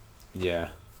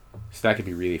 Yeah. So that could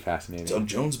be really fascinating. So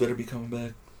Jones better be coming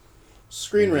back.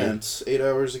 Screen Rant, 8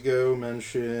 hours ago,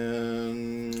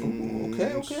 mentioned... Ooh,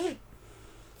 okay.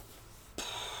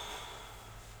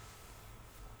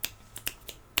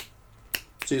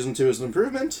 Season 2 is an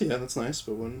improvement. Yeah, that's nice,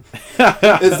 but when...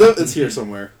 it's here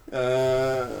somewhere.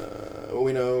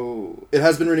 We know... It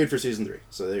has been renewed for Season 3,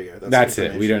 so there you go. That's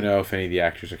it. We don't know if any of the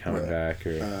actors are coming back,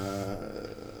 or...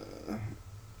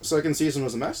 Second season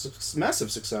was a massive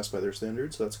success by their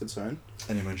standards, so that's a good sign.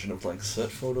 Any mention of, like,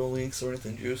 set photo leaks or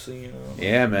anything juicy?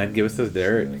 Yeah, man. Give us those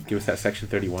dirt. Give us that Section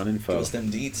 31 info. Give us them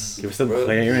deets. Give us the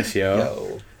clearance,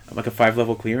 yo. I'm like a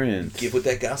 5-level clearance. Give with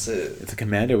that gossip. It's a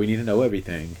commando. We need to know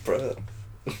everything. Bro.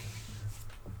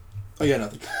 Oh, yeah,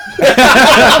 nothing.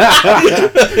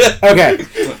 Okay.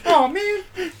 Oh, man.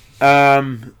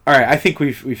 All right. I think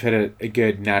we've hit a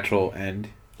good natural end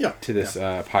to this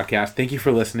podcast. Thank you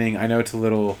for listening. I know it's a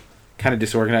little kind of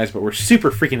disorganized, but we're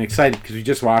super freaking excited because we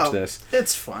just watched this.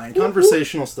 It's fine.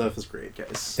 Conversational stuff is great,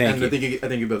 guys. Thank you. I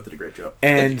think you both did a great job.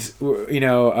 And we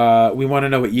want to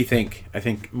know what you think. I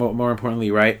think more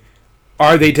importantly, right?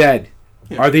 Are they dead?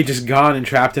 Yeah. Are they just gone and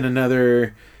trapped in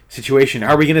another situation?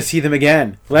 Are we going to see them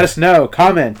again? Let us know.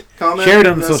 Comment. Share it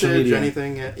on the social media.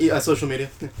 Anything. Social media.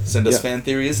 Send us fan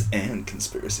theories and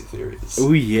conspiracy theories.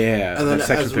 Oh, yeah. And then,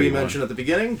 as we mentioned at the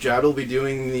beginning, Jad will be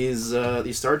doing these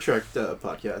Star Trek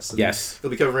podcasts. Yes. He'll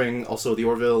be covering also the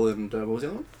Orville and what was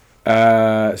the other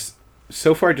one?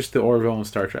 So far, just the Orville and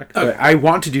Star Trek. Okay. But I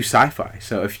want to do sci-fi.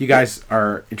 So if you guys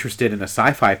are interested in a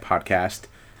sci-fi podcast,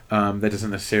 that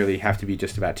doesn't necessarily have to be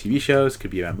just about TV shows.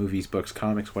 Could be about movies, books,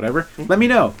 comics, whatever. Let me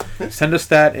know. Send us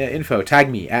that info. Tag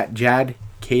me at Jad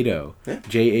Kaado.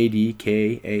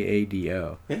 JADKAADO.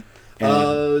 Yeah.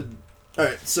 All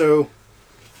right. So,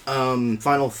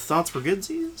 final thoughts for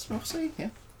Goodsies, mostly. Yeah.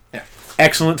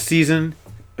 Excellent season.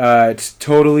 It's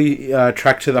totally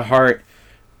Trek to the heart.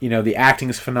 The acting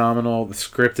is phenomenal. The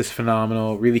script is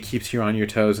phenomenal. Really keeps you on your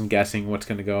toes and guessing what's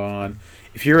going to go on.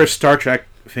 If you're a Star Trek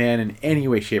fan in any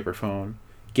way, shape, or form,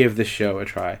 give this show a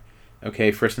try.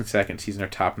 Okay, first and second season are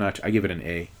top notch. I give it an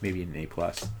A, maybe an A+.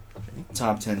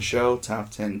 Top 10 show, top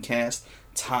 10 cast,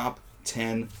 top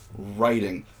 10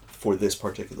 writing for this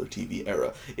particular TV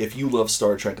era. If you love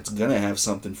Star Trek, it's gonna have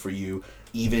something for you.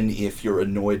 Even if you're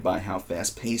annoyed by how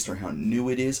fast paced or how new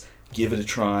it is, give it a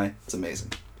try. It's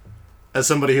amazing. As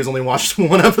somebody who's only watched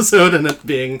one episode and it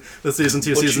being the season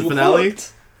 2 season finale.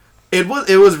 It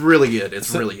was really good.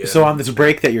 It's really good. So on this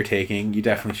break that you're taking, you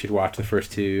definitely should watch the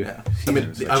first 2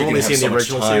 seasons. I've only seen the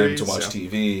original series to watch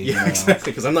TV. Yeah,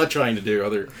 exactly. Because I'm not trying to do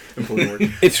other important work.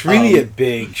 It's really a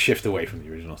big shift away from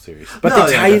the original series, but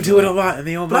they tie into it a lot, and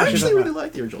they all. But I actually really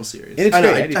like the original series. It's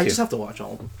great. I just have to watch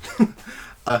all of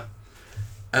them.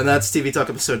 And that's TV Talk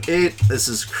Episode 8. This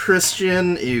is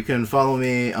Christian. You can follow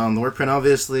me on the Workprint,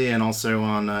 obviously, and also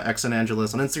on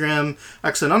XNAngelus on Instagram,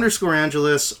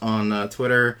 XN_Angelus on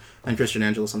Twitter, and Christian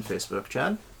Angelus on Facebook.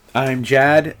 Chad? I'm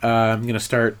Jad. I'm going to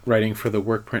start writing for the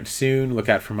Workprint soon. Look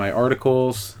out for my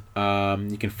articles.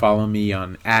 You can follow me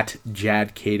on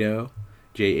 @JadKaado,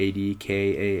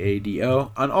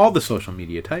 JADKAADO, on all the social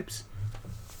media types.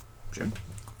 Jad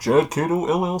Kaado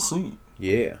LLC.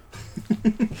 Yeah.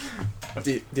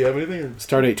 Do you have anything?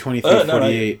 Stardate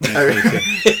 2348.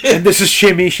 No, And this is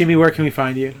Shimmy. Shimmy, where can we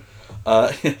find you?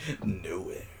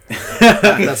 Nowhere.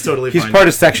 That's totally fine. He's part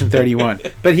of Section 31.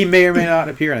 But he may or may not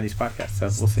appear on these podcasts, so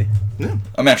we'll see. Yeah.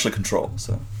 I'm actually Control,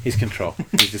 so. He's Control.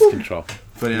 He's just Control.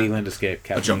 But yeah. Leland Escape.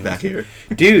 I'll jump back here.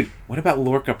 Dude, what about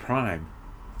Lorca Prime?